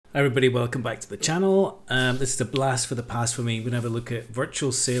Hi everybody, welcome back to the channel. This is a blast for the past for me. We're going to have a look at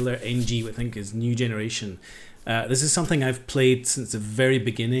Virtual Sailor NG, I think is new generation. This is something I've played since the very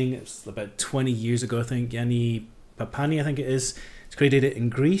beginning. It's about 20 years ago, I think. Yanni Papani, I think it is. It's created it in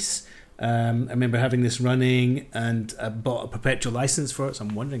Greece. I remember having this running and I bought a perpetual license for it, so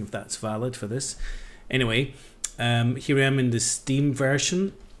I'm wondering if that's valid for this. Anyway, here I am in the Steam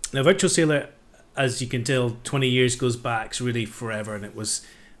version. Now Virtual Sailor, as you can tell, 20 years goes back, it's really forever, and it was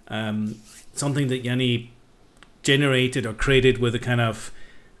something that Yanni generated or created with a kind of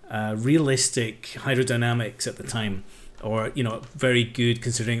realistic hydrodynamics at the time, or very good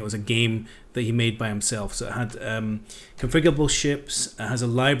considering it was a game that he made by himself. So it had configurable ships, it has a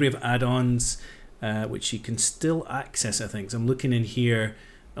library of add-ons which you can still access, I think. So I'm looking in here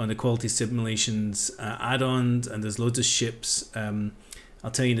on the quality simulations add-ons, and there's loads of ships.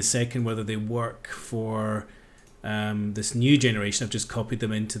 I'll tell you in a second whether they work for this new generation. I've just copied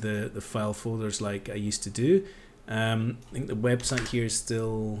them into the file folders like I used to do. I think the website here is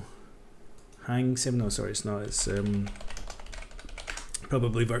still Hang7. No, sorry, it's not. It's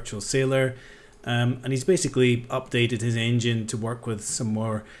probably Virtual Sailor. And he's basically updated his engine to work with some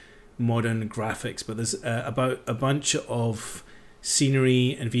more modern graphics. But there's about a bunch of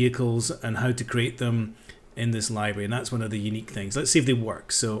scenery and vehicles and how to create them in this library, and that's one of the unique things. Let's see if they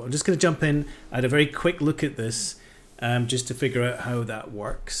work. So I'm just going to jump in. I had a very quick look at this just to figure out how that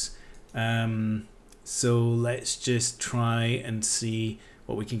works. So let's just try and see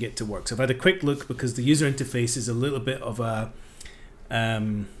what we can get to work. So I've had a quick look because the user interface is a little bit of a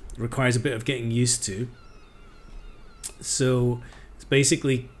requires a bit of getting used to. So it's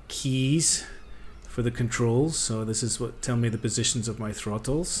basically keys for the controls. So this is what tell me the positions of my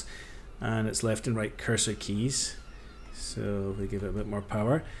throttles, and it's left and right cursor keys. So we give it a bit more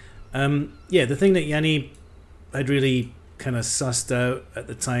power. Yeah, the thing that Yanni had really kind of sussed out at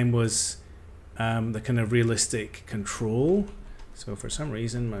the time was the kind of realistic control. So for some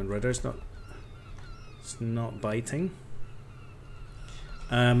reason my rudder's not biting.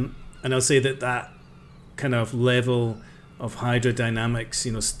 And I'll say that kind of level of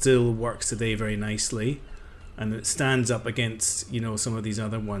hydrodynamics, still works today very nicely, and it stands up against some of these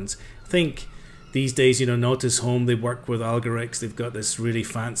other ones. I think these days, Nautilus Home, they work with Algorix. They've got this really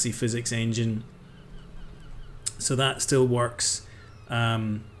fancy physics engine, so that still works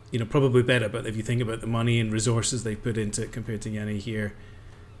probably better. But if you think about the money and resources they put into it compared to Yanni here,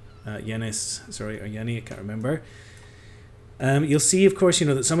 Yanni, I can't remember. You'll see, of course,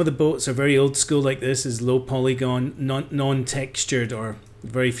 that some of the boats are very old school like this, is low polygon, non-textured, or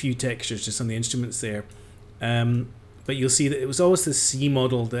very few textures just on the instruments there. But you'll see that it was always the C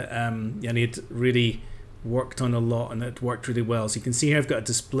model that Yanni had really worked on a lot, and it worked really well. So you can see here I've got a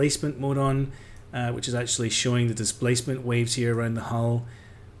displacement mode on, which is actually showing the displacement waves here around the hull.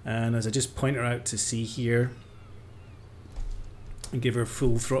 And as I just point her out to see here and give her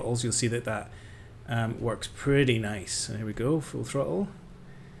full throttles, you'll see that works pretty nice. So here we go, full throttle.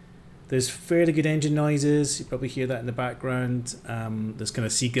 There's fairly good engine noises. You probably hear that in the background. There's kind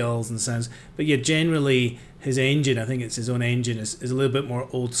of seagulls and sounds. But yeah, generally his engine, I think it's his own engine, is a little bit more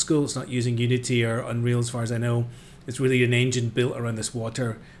old school. It's not using Unity or Unreal as far as I know. It's really an engine built around this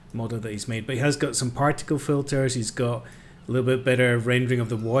water model that he's made. But he has got some particle filters. He's got a little bit better rendering of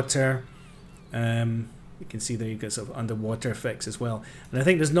the water. You can see there you've got sort of underwater effects as well. And I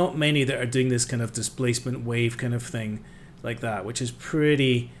think there's not many that are doing this kind of displacement wave kind of thing like that, which is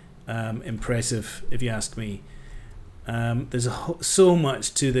pretty impressive if you ask me. There's so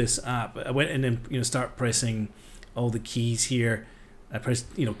much to this app. I went in and start pressing all the keys here. I pressed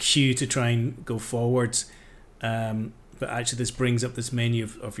Q to try and go forwards, but actually this brings up this menu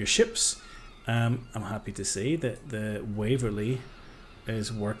of your ships. I'm happy to say that the Waverly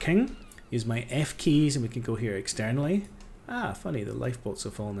is working. Use my F keys and we can go here externally. Funny, the lifeboats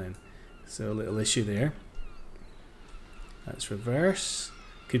have fallen in, so a little issue there. That's reverse.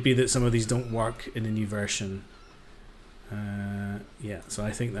 Could be that some of these don't work in the new version. Yeah, so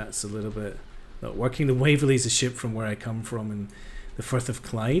I think that's a little bit not working. The Waverley is a ship from where I come from in the Firth of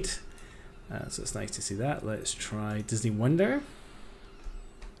Clyde. So it's nice to see that. Let's try Disney Wonder.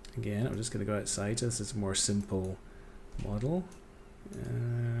 Again, I'm just going to go outside. This is a more simple model.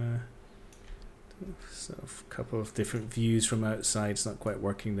 So a couple of different views from outside. It's not quite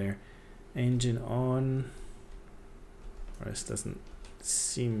working there. Engine on. This doesn't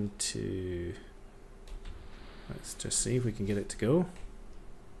seem to. Let's just see if we can get it to go.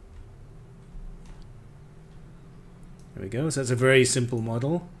 There we go. So that's a very simple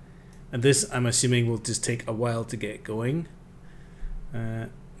model, and this I'm assuming will just take a while to get going.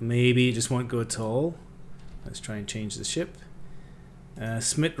 Maybe it just won't go at all. Let's try and change the ship.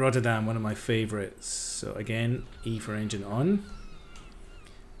 Smit Rotterdam, one of my favorites. So again, E for engine on.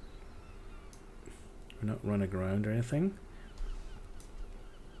 We're not running around or anything.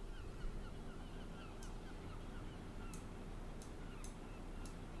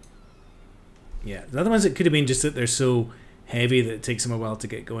 Yeah, the other ones, it could have been just that they're so heavy that it takes them a while to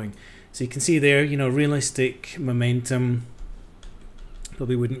get going. So you can see there, you know, realistic momentum.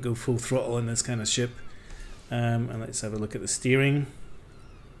 Probably wouldn't go full throttle in this kind of ship. And let's have a look at the steering.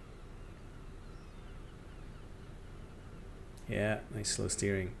 Yeah, nice slow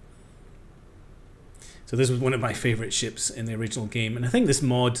steering. So this was one of my favorite ships in the original game, and I think this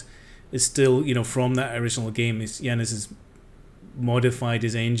mod is still, you know, from that original game. Janus has modified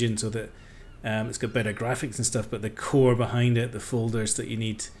his engine so that it's got better graphics and stuff, but the core behind it, the folders that you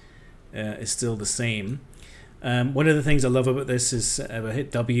need, is still the same. One of the things I love about this is if I hit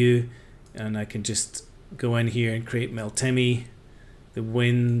W and I can just go in here and create Meltemi, the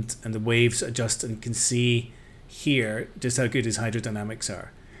wind and the waves adjust, and can see here just how good his hydrodynamics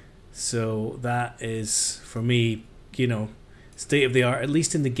are. So that is, for me, you know, state of the art, at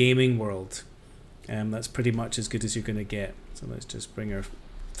least in the gaming world. That's pretty much as good as you're going to get. So let's just bring our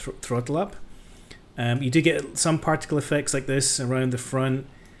throttle up. You do get some particle effects like this around the front.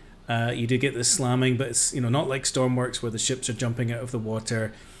 You do get the slamming, but it's, you know, not like Stormworks where the ships are jumping out of the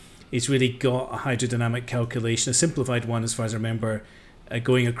water. It's really got a hydrodynamic calculation, a simplified one as far as I remember,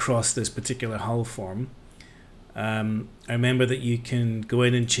 going across this particular hull form. I remember that you can go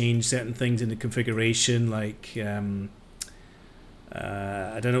in and change certain things in the configuration, like I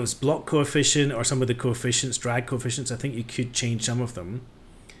don't know, it's block coefficient or some of the coefficients, drag coefficients. I think you could change some of them.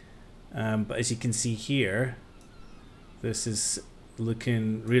 But as you can see here, this is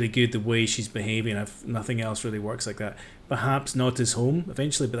looking really good, the way she's behaving. If nothing else really works like that. Perhaps not as home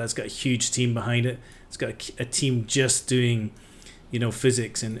eventually, but that's got a huge team behind it. It's got a team just doing, you know,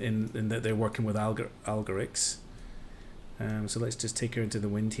 physics, and that they're working with algorithms. So let's just take her into the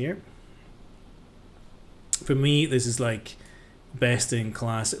wind here. For me, this is like best in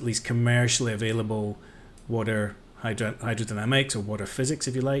class, at least commercially available water hydrodynamics, or water physics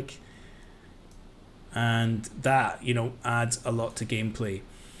if you like. And that, you know, adds a lot to gameplay.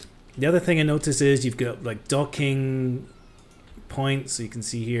 The other thing I noticed is you've got like docking points. So you can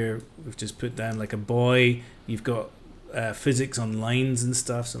see here, we've just put down like a buoy. You've got physics on lines and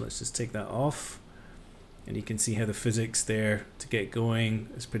stuff. So let's just take that off. And you can see how the physics there to get going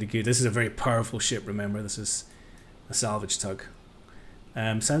is pretty good. This is a very powerful ship, remember. This is a salvage tug.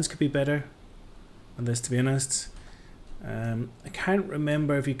 Sounds could be better on this, to be honest. I can't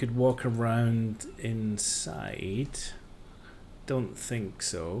remember if you could walk around inside. Don't think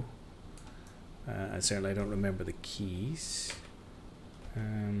so. Certainly I don't remember the keys.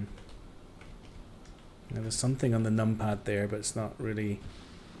 There was something on the numpad there, but it's not really...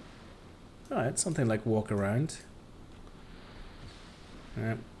 Oh, it's something like walk around.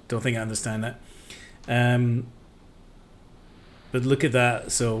 Don't think I understand that. But look at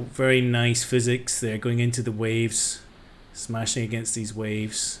that. So very nice physics there, going into the waves, smashing against these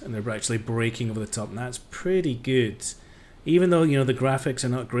waves, and they're actually breaking over the top, and that's pretty good. Even though, you know, the graphics are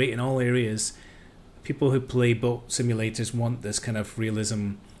not great in all areas, people who play boat simulators want this kind of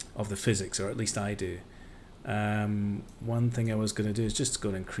realism of the physics, or at least I do. One thing I was going to do is just go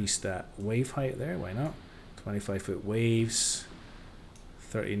and increase that wave height there. Why not? 25-foot waves,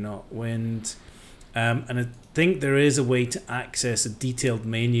 30 knot wind. And I think there is a way to access a detailed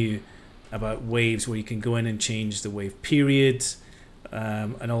menu about waves where you can go in and change the wave period,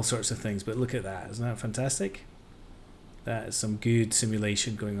 and all sorts of things. But look at that, isn't that fantastic? That is some good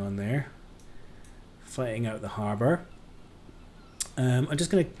simulation going on there. Fighting out the harbour. I'm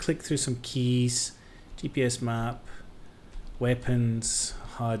just going to click through some keys. GPS map, weapons,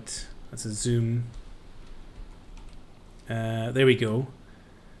 HUD, that's a zoom. There we go.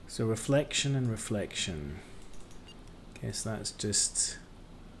 So reflection and reflection. Guess that's just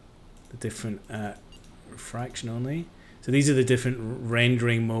the different refraction only. So these are the different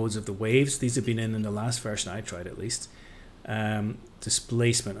rendering modes of the waves. These have been in the last version I tried, at least.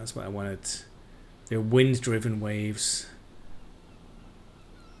 Displacement, that's what I wanted. They're wind-driven waves.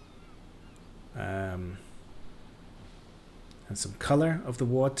 And some color of the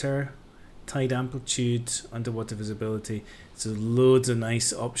water, tide amplitude, underwater visibility. So loads of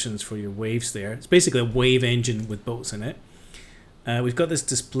nice options for your waves there. It's basically a wave engine with boats in it. We've got this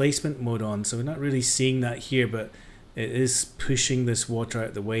displacement mode on, so we're not really seeing that here, but it is pushing this water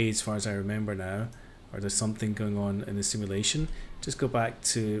out the way as far as I remember now, or there's something going on in the simulation. Just go back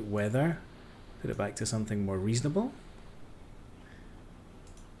to weather, put it back to something more reasonable.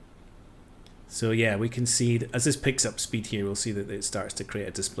 So yeah, we can see as this picks up speed here, we'll see that it starts to create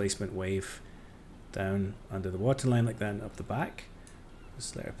a displacement wave down under the waterline like that and up the back.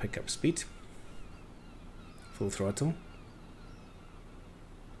 Just let her pick up speed. Full throttle.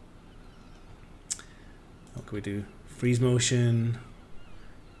 What can we do? Freeze motion,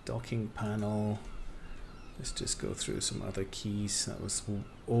 docking panel. Let's just go through some other keys. That was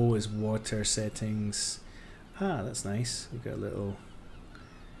O is water settings. Ah, that's nice. We've got a little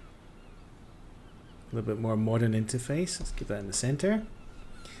bit more modern interface. Let's keep that in the center.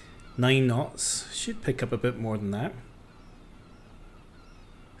 9 knots. Should pick up a bit more than that.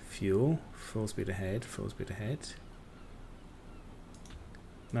 Fuel. Full speed ahead. Full speed ahead.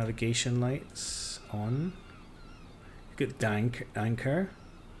 Navigation lights on. Good anchor.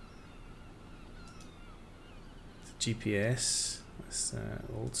 GPS. That's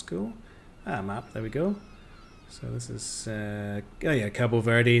old school. Ah, map. There we go. So this is oh yeah, Cabo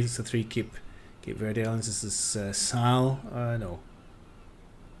Verde. It's the 3 Cape Verde Islands. This is Sal. No,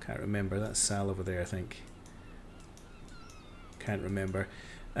 can't remember. That's Sal over there, I think. Can't remember.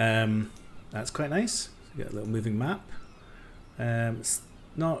 That's quite nice. You got a little moving map. It's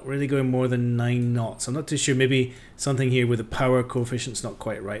not really going more than 9 knots. I'm not too sure. Maybe something here with the power coefficient's not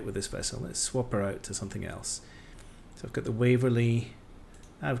quite right with this vessel. Let's swap her out to something else. So I've got the Waverley.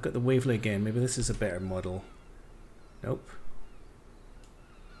 I've got the Waverley again. Maybe this is a better model. Nope.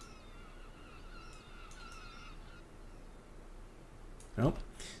 Nope.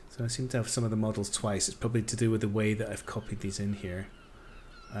 So I seem to have some of the models twice. It's probably to do with the way that I've copied these in here.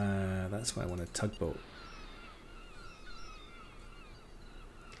 That's why I want a tugboat.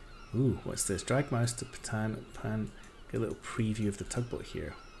 Ooh, what's this? Drag mouse to pan. Get a little preview of the tugboat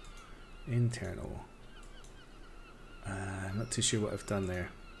here. Internal. I'm not too sure what I've done there.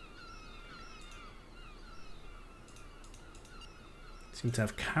 Seem to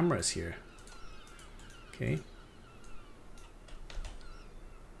have cameras here. Okay.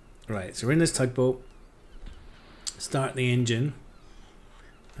 Right, so we're in this tugboat. Start the engine.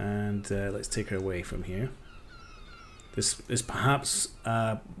 And let's take her away from here. This is perhaps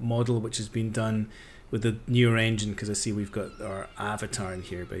a model which has been done with the newer engine, because I see we've got our avatar in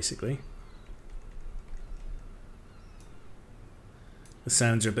here basically. The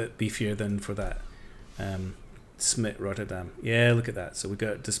sounds are a bit beefier than for that Smit Rotterdam. Yeah, look at that. So we've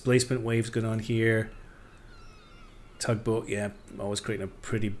got displacement waves going on here. Tugboat, yeah, always creating a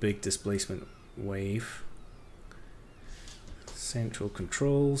pretty big displacement wave. Central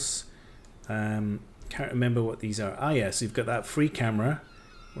controls. Can't remember what these are. Ah, yeah, so you've got that free camera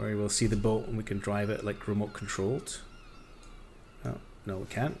where we'll see the boat and we can drive it like remote controlled. Oh, no, we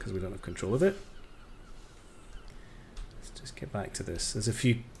can't because we don't have control of it. Let's just get back to this. There's a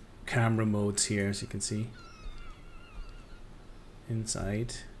few camera modes here, as you can see.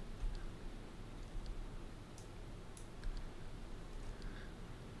 Inside.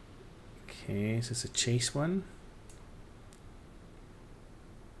 Okay, is this a chase one?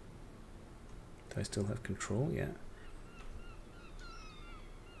 Do I still have control? Yeah.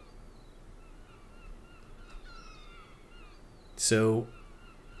 So,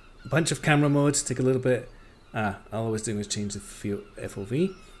 a bunch of camera modes. Take a little bit. All I was doing was change the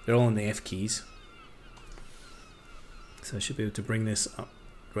FOV. They're all on the F keys. So I should be able to bring this up,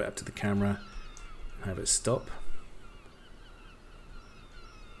 right up to the camera and have it stop.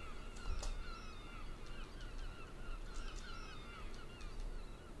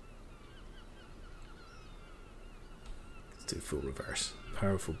 Let's do full reverse.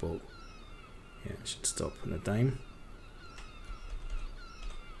 Powerful boat. Yeah, it should stop on a dime.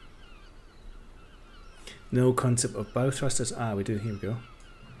 No concept of bow thrusters. Ah, we do. Here we go.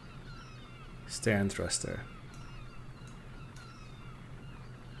 Stern thruster.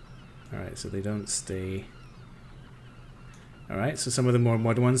 Alright, so they don't stay. Alright, so some of the more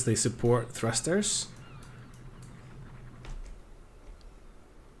modern ones, they support thrusters.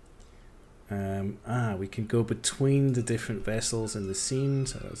 We can go between the different vessels in the scene.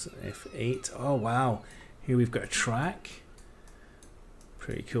 So that's F8. Oh, wow. Here we've got a track.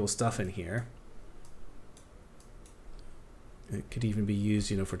 Pretty cool stuff in here. It could even be used,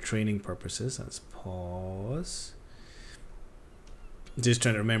 you know, for training purposes. Let's pause. Just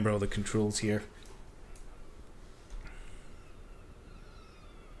trying to remember all the controls here.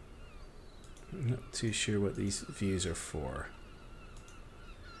 I'm not too sure what these views are for.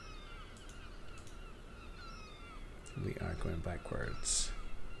 We are going backwards.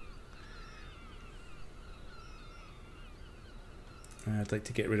 I'd like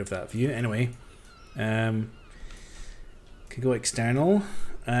to get rid of that view. Anyway, can go external.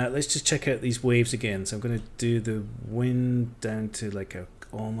 Let's just check out these waves again. So I'm going to do the wind down to like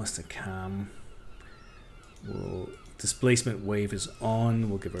almost a cam. Displacement wave is on.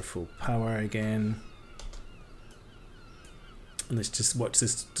 We'll give her full power again. And let's just watch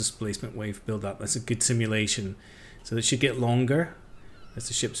this displacement wave build up. That's a good simulation. So it should get longer as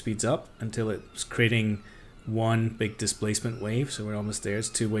the ship speeds up until it's creating one big displacement wave. So we're almost there. It's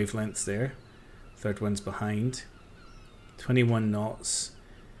 2 wavelengths there. Third one's behind. 21 knots.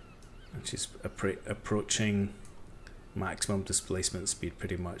 And she's approaching maximum displacement speed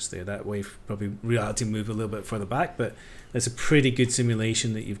pretty much there. That wave probably reality move a little bit further back, but it's a pretty good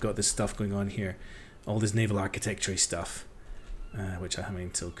simulation that you've got this stuff going on here. All this naval architecture stuff, which I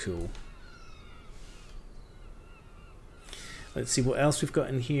find so cool. Let's see what else we've got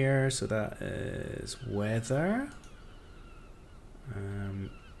in here. So that is weather.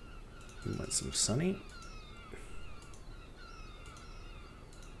 We want some sunny.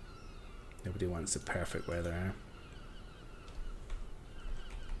 Nobody wants the perfect weather.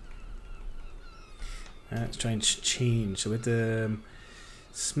 Let's try and change. So with the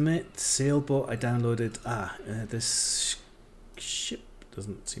Smith sailboat I downloaded, this ship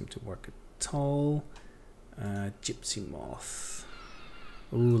doesn't seem to work at all. Gypsy Moth.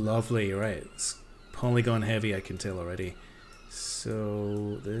 Oh, lovely. Right, it's polygon heavy, I can tell already.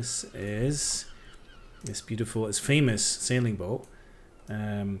 So this is this beautiful, it's famous sailing boat.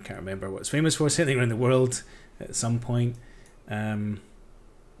 Can't remember what it's famous for, sailing around the world at some point.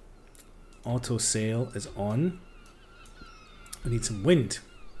 Auto sail is on. We need some wind.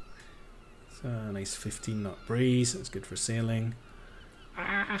 So a nice 15 knot breeze. That's good for sailing.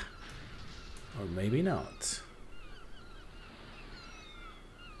 Or maybe not.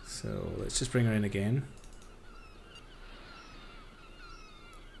 So let's just bring her in again.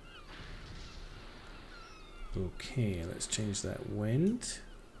 Okay, let's change that wind.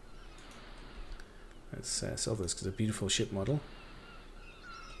 Let's solve this because it's a beautiful ship model.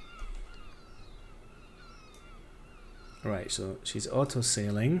 Right, so she's auto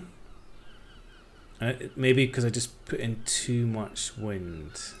sailing. Maybe because I just put in too much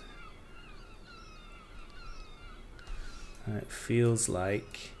wind. It feels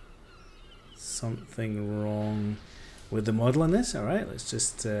like something wrong with the model in this. Alright, let's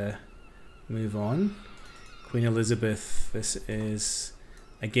just move on. Queen Elizabeth, this is,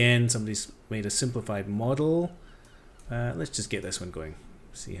 again, somebody's made a simplified model. Let's just get this one going.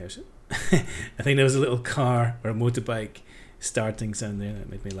 See how she I think there was a little car or a motorbike starting sound there that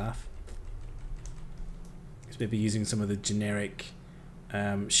made me laugh. It's maybe using some of the generic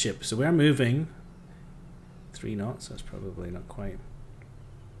ship. So we're moving 3 knots. That's probably not quite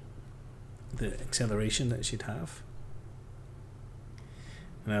the acceleration that it should have.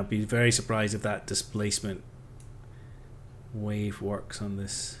 And I'll be very surprised if that displacement wave works on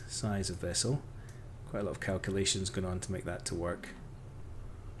this size of vessel. Quite a lot of calculations going on to make that to work.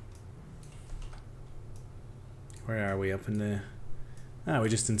 Where are we? Up in the... we're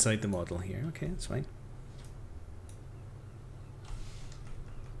just inside the model here. Okay, that's fine.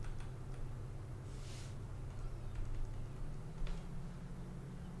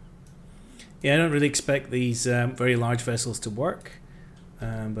 Yeah, I don't really expect these very large vessels to work,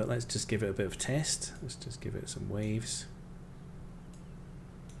 but let's just give it a bit of test. Let's just give it some waves.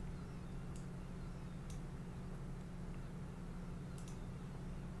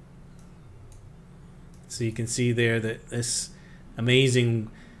 So you can see there that this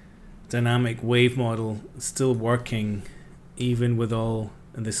amazing dynamic wave model is still working even with all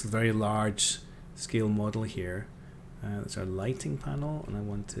this very large scale model here. That's our lighting panel, and I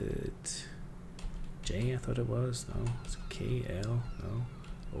wanted J, I thought it was. No, it's K, L, no,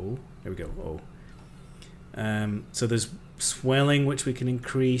 O. There we go, O. So there's swelling which we can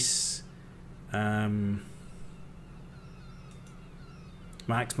increase.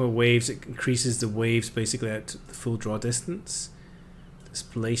 Maximal waves, it increases the waves basically out to the full draw distance.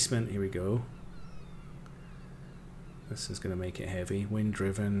 Displacement, here we go. This is going to make it heavy. Wind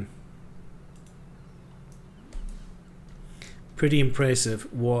driven. Pretty impressive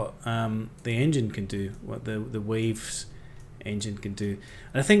what the engine can do, what the waves engine can do.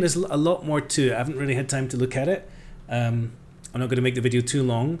 And I think there's a lot more to it. I haven't really had time to look at it. I'm not going to make the video too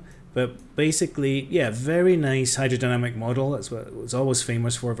long. But basically, yeah, very nice hydrodynamic model. That's what it was always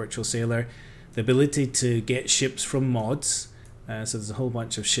famous for, Virtual Sailor. The ability to get ships from mods. So there's a whole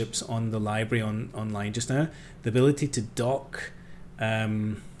bunch of ships on the library online just now. The ability to dock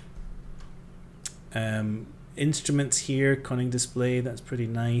instruments here, conning display, that's pretty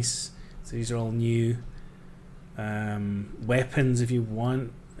nice. So these are all new. Weapons if you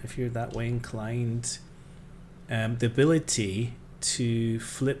want, if you're that way inclined. The ability to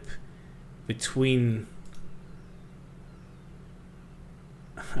flip between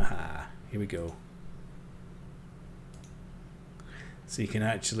here we go. So you can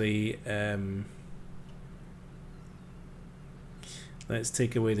actually let's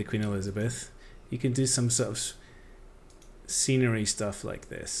take away the Queen Elizabeth. You can do some sort of scenery stuff like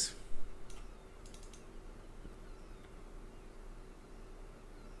this.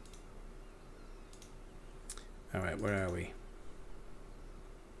 All right, where are we?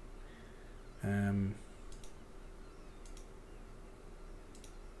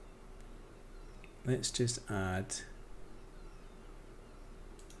 Let's just add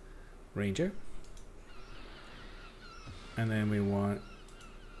Ranger, and then we want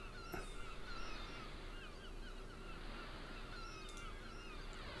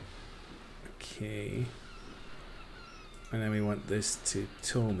okay, and then we want this to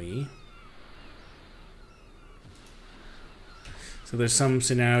tow me. So there's some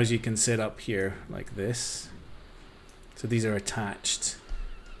scenarios you can set up here like this. So these are attached.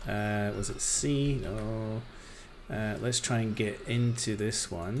 Was it C? No. Let's try and get into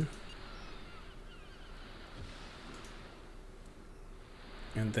this one.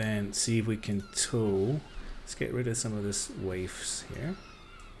 And then see if we can tow. Let's get rid of some of this waves here.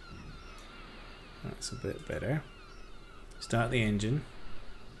 That's a bit better. Start the engine.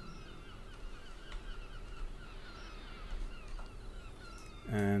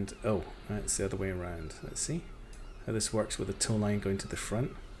 And oh, that's the other way around. Let's see how this works with the tow line going to the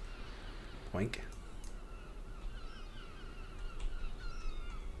front. Boink.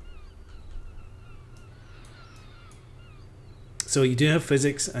 So you do have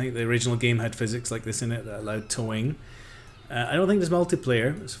physics. I think the original game had physics like this in it that allowed towing. I don't think there's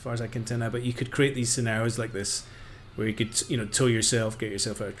multiplayer as far as I can tell now, but you could create these scenarios like this where you could, you know, tow yourself, get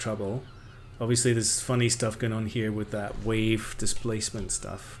yourself out of trouble. Obviously there's funny stuff going on here with that wave displacement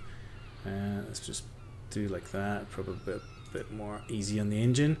stuff. Let's just do like that, probably a bit more easy on the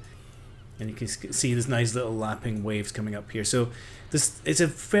engine. And you can see this nice little lapping waves coming up here. So this it's a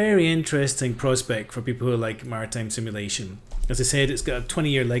very interesting prospect for people who like maritime simulation. As I said, it's got a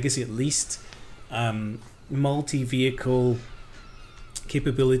 20-year legacy at least. Multi-vehicle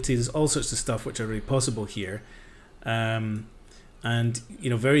capabilities, all sorts of stuff which are really possible here. And you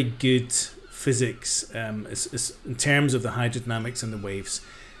know, very good physics in terms of the hydrodynamics and the waves.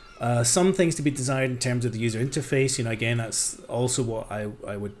 Some things to be desired in terms of the user interface. You know, again, that's also what I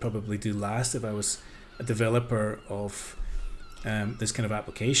would probably do last if I was a developer of this kind of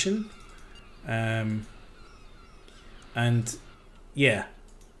application. And yeah,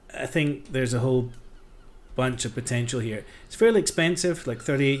 I think there's a whole bunch of potential here. It's fairly expensive, like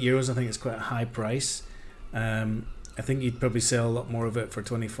 38 euros. I think it's quite a high price. I think you'd probably sell a lot more of it for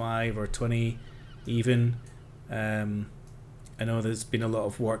 25 or 20 even. I know there's been a lot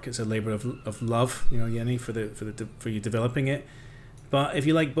of work. It's a labor of love, you know, Jenny, for you developing it. But if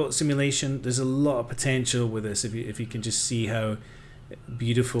you like boat simulation, there's a lot of potential with this. If you can just see how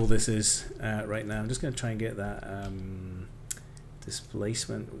beautiful this is right now. I'm just going to try and get that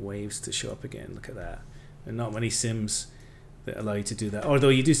displacement waves to show up again. Look at that. There are not many sims that allow you to do that. Although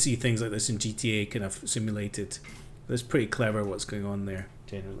you do see things like this in GTA kind of simulated. But it's pretty clever what's going on there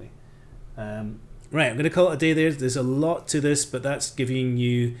generally. Right, I'm going to call it a day there. There's a lot to this, but that's giving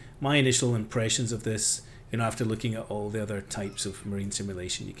you my initial impressions of this, you know, after looking at all the other types of marine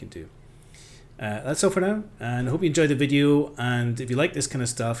simulation you can do. That's all for now, and I hope you enjoyed the video. And if you like this kind of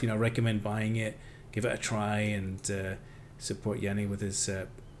stuff, you know, I recommend buying it, give it a try, and support Yanni with his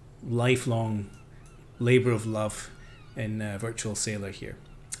lifelong labor of love in Virtual Sailor here.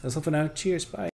 That's all for now. Cheers, bye.